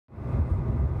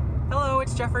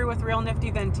it's Jeffrey with Real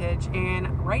Nifty Vintage,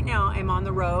 and right now I'm on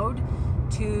the road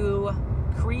to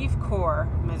Creve Coeur,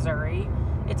 Missouri.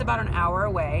 It's about an hour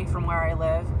away from where I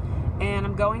live, and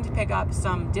I'm going to pick up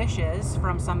some dishes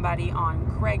from somebody on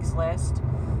Craigslist.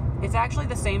 It's actually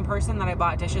the same person that I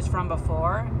bought dishes from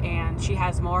before, and she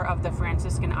has more of the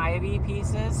Franciscan ivy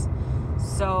pieces,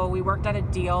 so we worked out a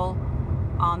deal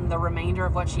on the remainder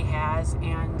of what she has,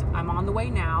 and I'm on the way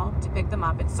now to pick them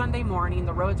up. It's Sunday morning.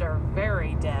 The roads are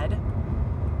very dead,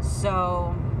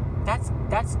 so that's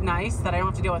nice that I don't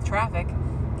have to deal with traffic.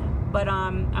 But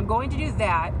I'm going to do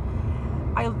that.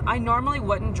 I normally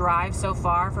wouldn't drive so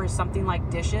far for something like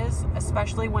dishes,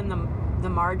 especially when the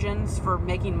margins for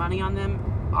making money on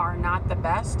them are not the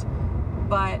best,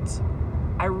 but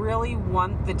I really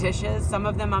want the dishes. Some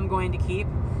of them I'm going to keep,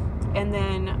 and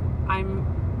then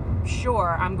I'm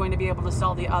sure I'm going to be able to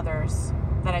sell the others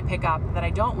that I pick up that I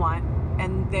don't want,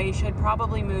 and they should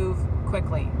probably move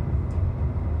quickly.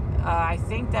 I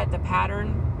think that the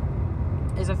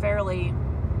pattern is a fairly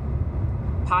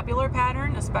popular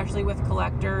pattern, especially with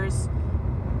collectors,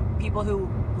 people who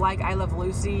like I Love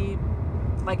Lucy,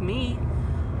 like me.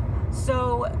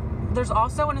 So there's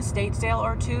also an estate sale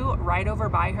or two right over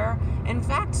by her. In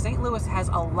fact, St. Louis has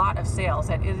a lot of sales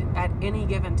at any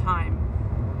given time.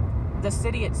 The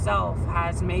city itself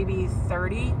has maybe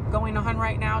 30 going on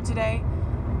right now today,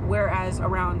 whereas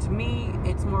around me,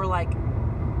 it's more like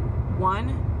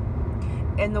one.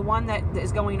 And the one that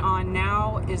is going on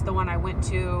now is the one I went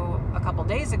to a couple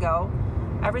days ago.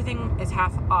 Everything is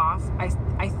half off.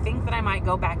 I think that I might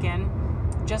go back in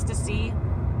just to see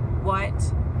what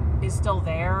is still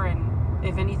there and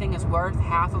if anything is worth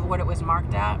half of what it was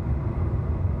marked at.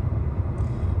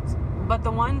 But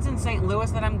the ones in St. Louis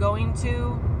that I'm going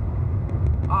to,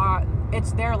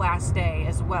 it's their last day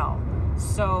as well,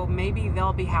 so maybe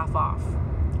they'll be half off.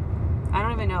 I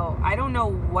don't even know. I don't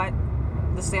know what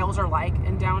the sales are like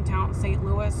in downtown St.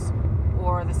 Louis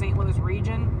or the St. Louis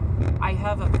region. I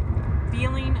have a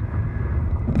feeling,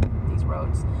 these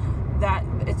roads, that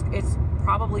it's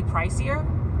probably pricier,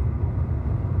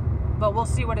 but we'll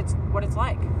see what it's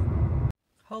like.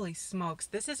 Holy smokes,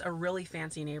 this is a really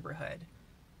fancy neighborhood.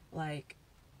 Like,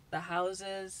 the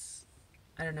houses,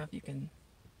 I don't know if you can,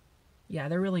 yeah,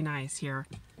 they're really nice here.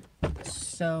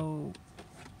 So,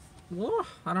 whoa,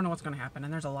 I don't know what's going to happen,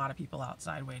 and there's a lot of people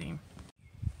outside waiting.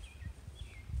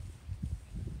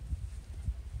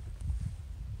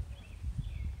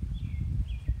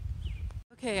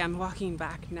 Okay, I'm walking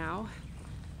back now.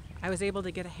 I was able to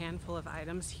get a handful of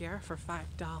items here for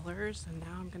 $5, and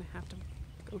now I'm going to have to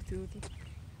go through the...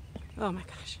 Oh my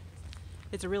gosh.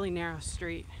 It's a really narrow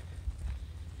street,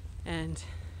 and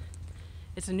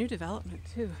it's a new development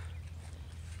too.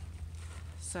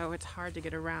 So it's hard to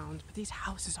get around, but these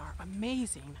houses are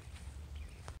amazing.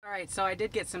 All right, so I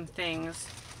did get some things.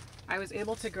 I was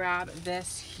able to grab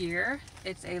this here.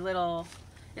 It's an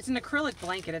acrylic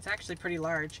blanket. It's actually pretty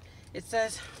large. It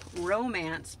says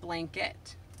romance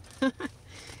blanket.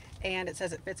 And it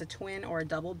says it fits a twin or a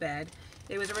double bed.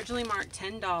 It was originally marked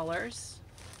 $10,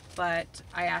 but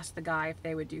I asked the guy if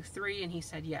they would do 3, and he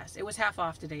said yes. It was half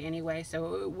off today anyway,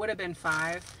 so it would have been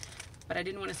 5, but I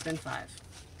didn't want to spend 5.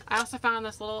 I also found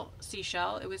this little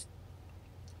seashell. It was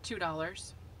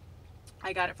 $2.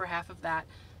 I got it for half of that,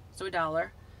 so $1.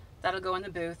 That'll go in the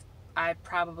booth. I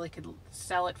probably could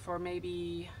sell it for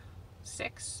maybe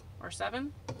 6 or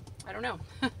 7. I don't know.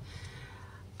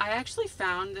 I actually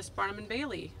found this Barnum &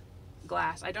 Bailey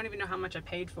glass. I don't even know how much I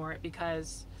paid for it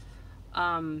because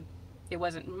it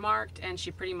wasn't marked, and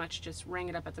she pretty much just rang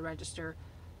it up at the register.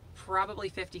 Probably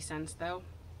 50 cents though.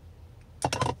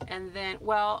 And then,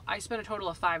 well, I spent a total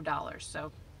of $5,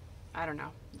 so I don't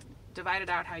know. Divide it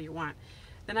out how you want.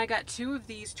 Then I got 2 of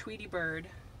these Tweety Bird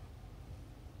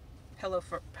pillow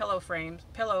picture frames,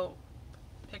 pillow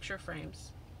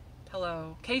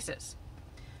cases.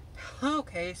 Pillow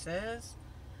cases.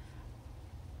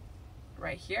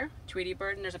 Right here, Tweety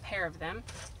Bird, and there's a pair of them.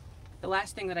 The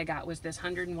last thing that I got was this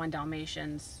 101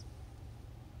 Dalmatians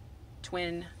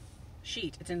twin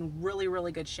sheet. It's in really,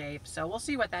 really good shape, so we'll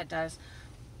see what that does.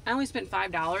 I only spent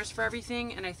 $5 for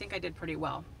everything, and I think I did pretty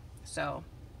well. So,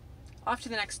 off to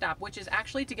the next stop, which is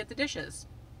actually to get the dishes.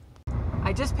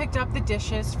 I just picked up the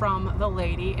dishes from the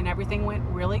lady, and everything went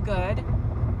really good.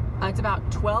 It's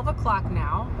about 12 o'clock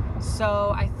now,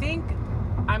 so I think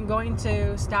I'm going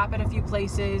to stop at a few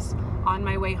places on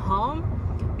my way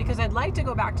home because I'd like to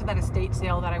go back to that estate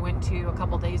sale that I went to a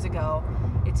couple days ago.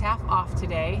 It's half off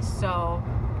today, so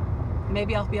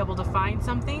maybe I'll be able to find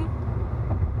something,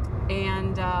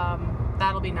 and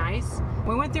that'll be nice.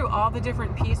 We went through all the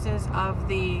different pieces of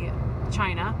the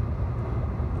china,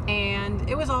 and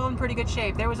it was all in pretty good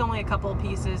shape. There was only a couple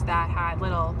pieces that had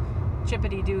little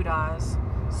chippity doodahs,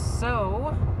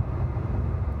 so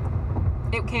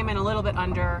it came in a little bit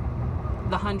under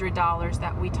the $100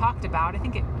 that we talked about. I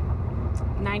think it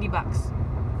 90 bucks,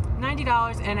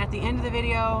 $90. And at the end of the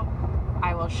video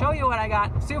I will show you what I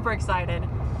got. Super excited.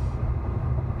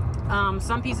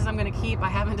 Some pieces I'm going to keep. I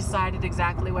haven't decided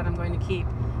exactly what I'm going to keep,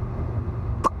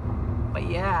 but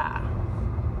yeah.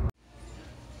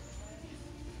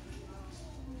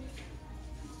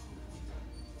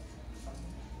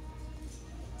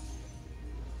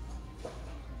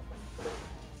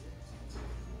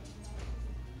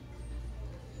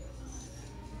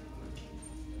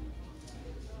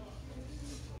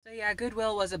 So yeah,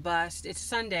 Goodwill was a bust. It's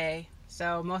Sunday,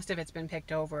 so most of it's been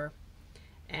picked over,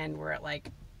 and we're at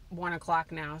like 1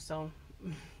 o'clock now, so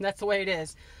that's the way it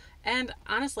is. And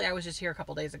honestly, I was just here a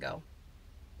couple days ago,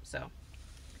 so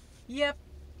yep,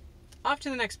 off to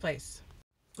the next place.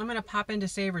 I'm gonna pop into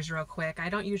Savers real quick. I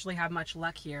don't usually have much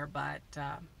luck here, but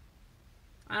I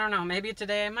don't know, maybe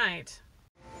today I might.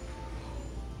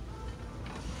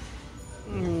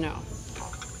 No.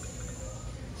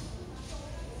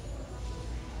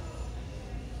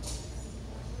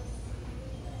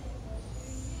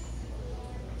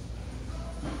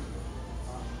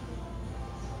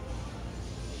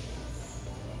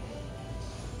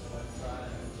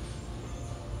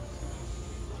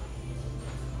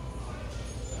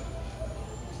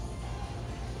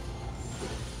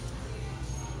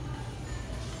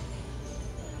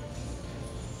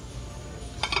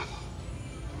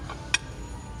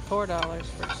 $4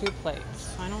 for 2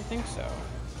 plates. I don't think so.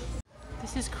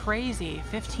 This is crazy.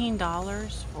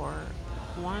 $15 for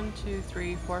 1, 2,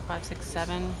 3, 4, 5, 6,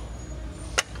 7.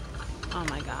 Oh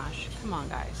my gosh. Come on,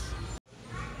 guys.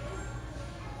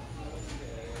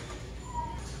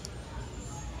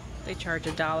 They charge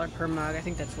 $1 per mug. I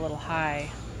think that's a little high.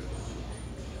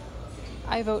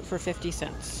 I vote for 50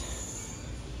 cents.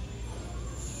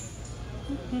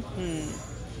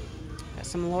 Got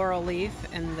some laurel leaf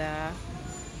and the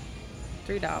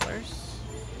 $3.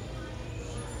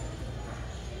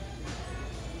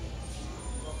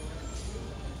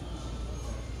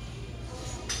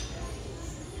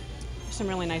 Some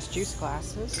really nice juice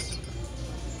glasses.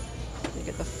 You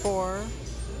get the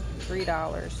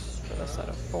 $3 for the set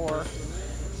of 4.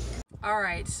 All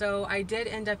right, so I did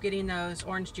end up getting those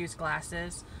orange juice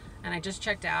glasses, and I just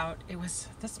checked out.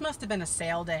 This must have been a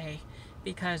sale day,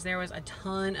 because there was a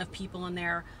ton of people in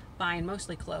there buying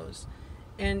mostly clothes.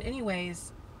 And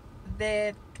anyways,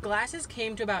 the glasses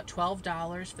came to about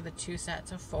 $12 for the 2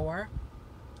 sets of 4.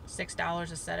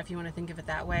 $6 a set if you want to think of it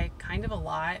that way. Kind of a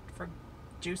lot for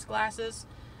juice glasses,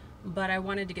 but I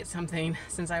wanted to get something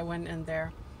since I went in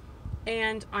there.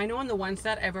 And I know on the one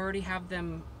set I already have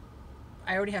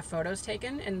photos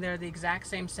taken, and they're the exact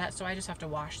same set, so I just have to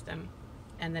wash them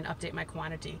and then update my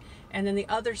quantity. And then the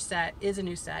other set is a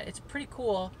new set. It's pretty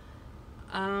cool.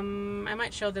 I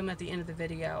might show them at the end of the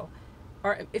video.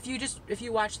 Or if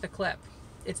you watch the clip,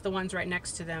 it's the ones right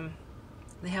next to them.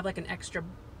 They have like an extra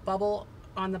bubble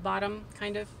on the bottom,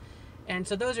 kind of. And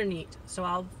so those are neat. So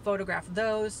I'll photograph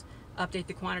those, update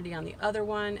the quantity on the other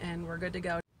one, and we're good to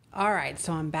go. All right,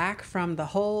 so I'm back from the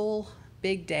whole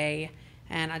big day,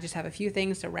 and I just have a few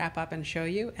things to wrap up and show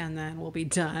you, and then we'll be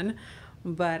done.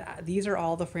 But these are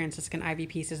all the Franciscan Ivy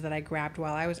pieces that I grabbed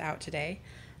while I was out today.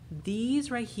 These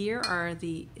right here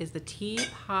is the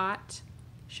teapot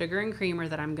sugar and creamer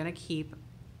that I'm gonna keep,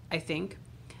 I think.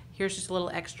 Here's just a little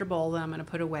extra bowl that I'm gonna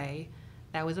put away.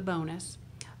 That was a bonus.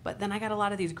 But then I got a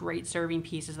lot of these great serving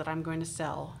pieces that I'm going to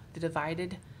sell. The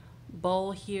divided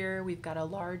bowl here, we've got a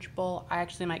large bowl. I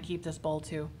actually might keep this bowl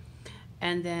too.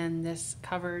 And then this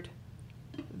covered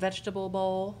vegetable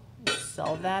bowl, we'll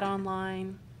sell that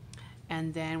online.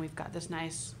 And then we've got this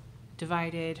nice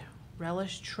divided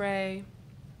relish tray.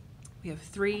 We have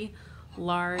 3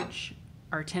 large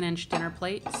or 10-inch dinner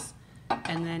plates,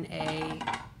 and then a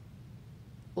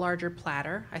larger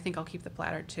platter. I think I'll keep the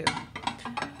platter too.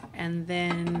 And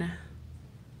then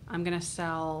I'm gonna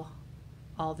sell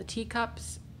all the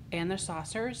teacups and the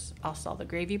saucers. I'll sell the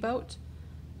gravy boat.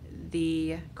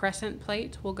 The crescent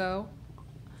plate will go,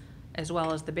 as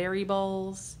well as the berry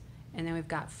bowls. And then we've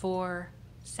got 4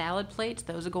 salad plates.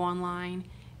 Those will go online.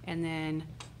 And then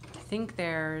I think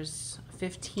there's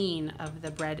 15 of the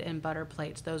bread and butter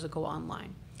plates. Those will go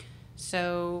online.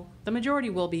 So the majority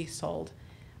will be sold.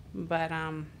 But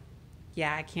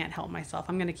yeah, I can't help myself.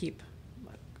 I'm gonna keep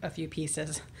a few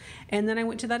pieces. And then I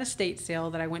went to that estate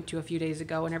sale that I went to a few days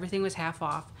ago, and everything was half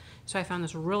off. So I found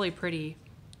this really pretty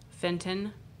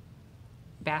Fenton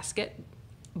basket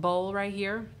bowl right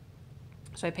here.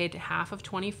 So I paid half of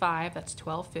 $25, that's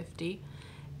 $12.50,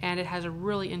 and it has a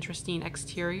really interesting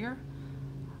exterior.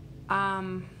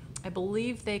 I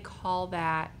believe they call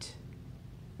that,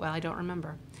 well, I don't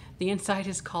remember. The inside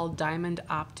is called Diamond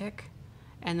Optic,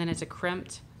 and then it's a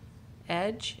crimped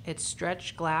edge. It's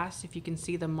stretched glass. If you can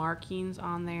see the markings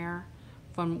on there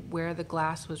from where the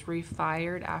glass was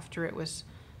refired after it was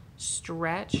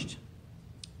stretched.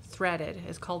 Threaded.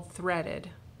 It's called threaded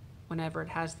whenever it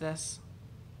has this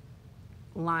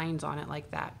lines on it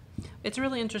like that. It's a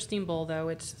really interesting bowl though.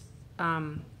 It's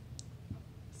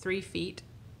 3 feet.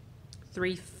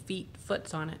 3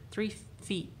 foot's on it. 3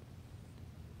 feet.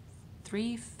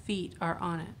 3 feet are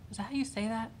on it. Is that how you say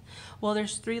that? Well,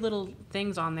 there's 3 little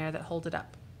things on there that hold it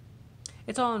up.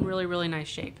 It's all in really, really nice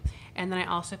shape. And then I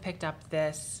also picked up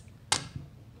this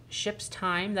Ship's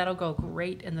Time. That'll go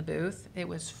great in the booth. It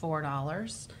was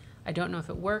 $4. I don't know if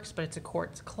it works, but it's a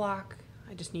quartz clock.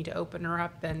 I just need to open her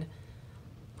up and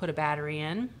put a battery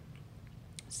in.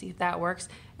 See if that works.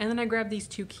 And then I grabbed these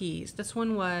 2 keys. This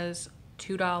one was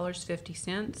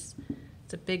 $2.50.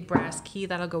 It's a big brass key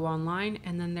that'll go online.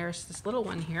 And then there's this little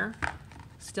one here,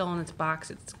 still in its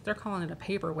box. They're calling it a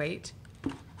paperweight.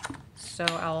 So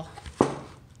I'll,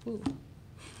 ooh,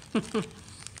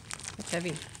 it's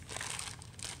heavy.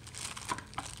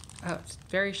 Oh, it's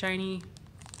very shiny,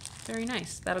 very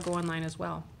nice. That'll go online as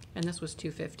well. And this was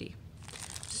 $2.50.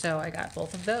 So I got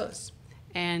both of those.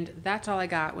 And that's all I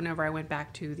got whenever I went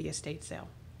back to the estate sale.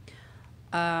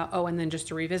 Oh, and then just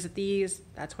to revisit these,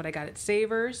 that's what I got at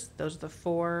Savers. Those are the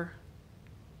four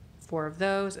of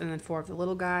those, and then 4 of the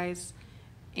little guys.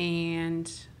 And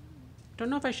don't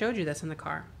know if I showed you this in the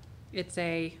car.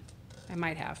 I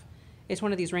might have. It's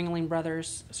one of these Ringling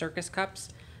Brothers circus cups.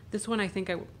 This one I think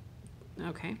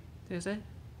okay, there's a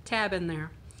tab in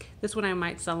there. This one I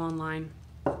might sell online.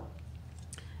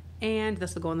 And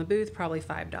this will go in the booth, probably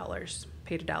 $5.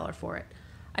 Paid $1 for it.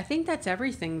 I think that's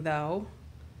everything though.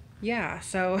 Yeah,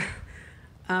 so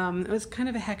it was kind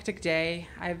of a hectic day.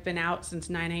 I've been out since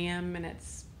 9 a.m. and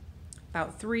it's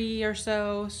about 3 or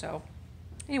so. So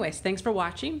anyways, thanks for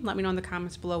watching. Let me know in the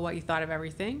comments below what you thought of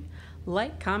everything.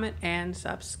 Like, comment, and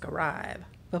subscribe.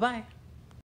 Bye-bye.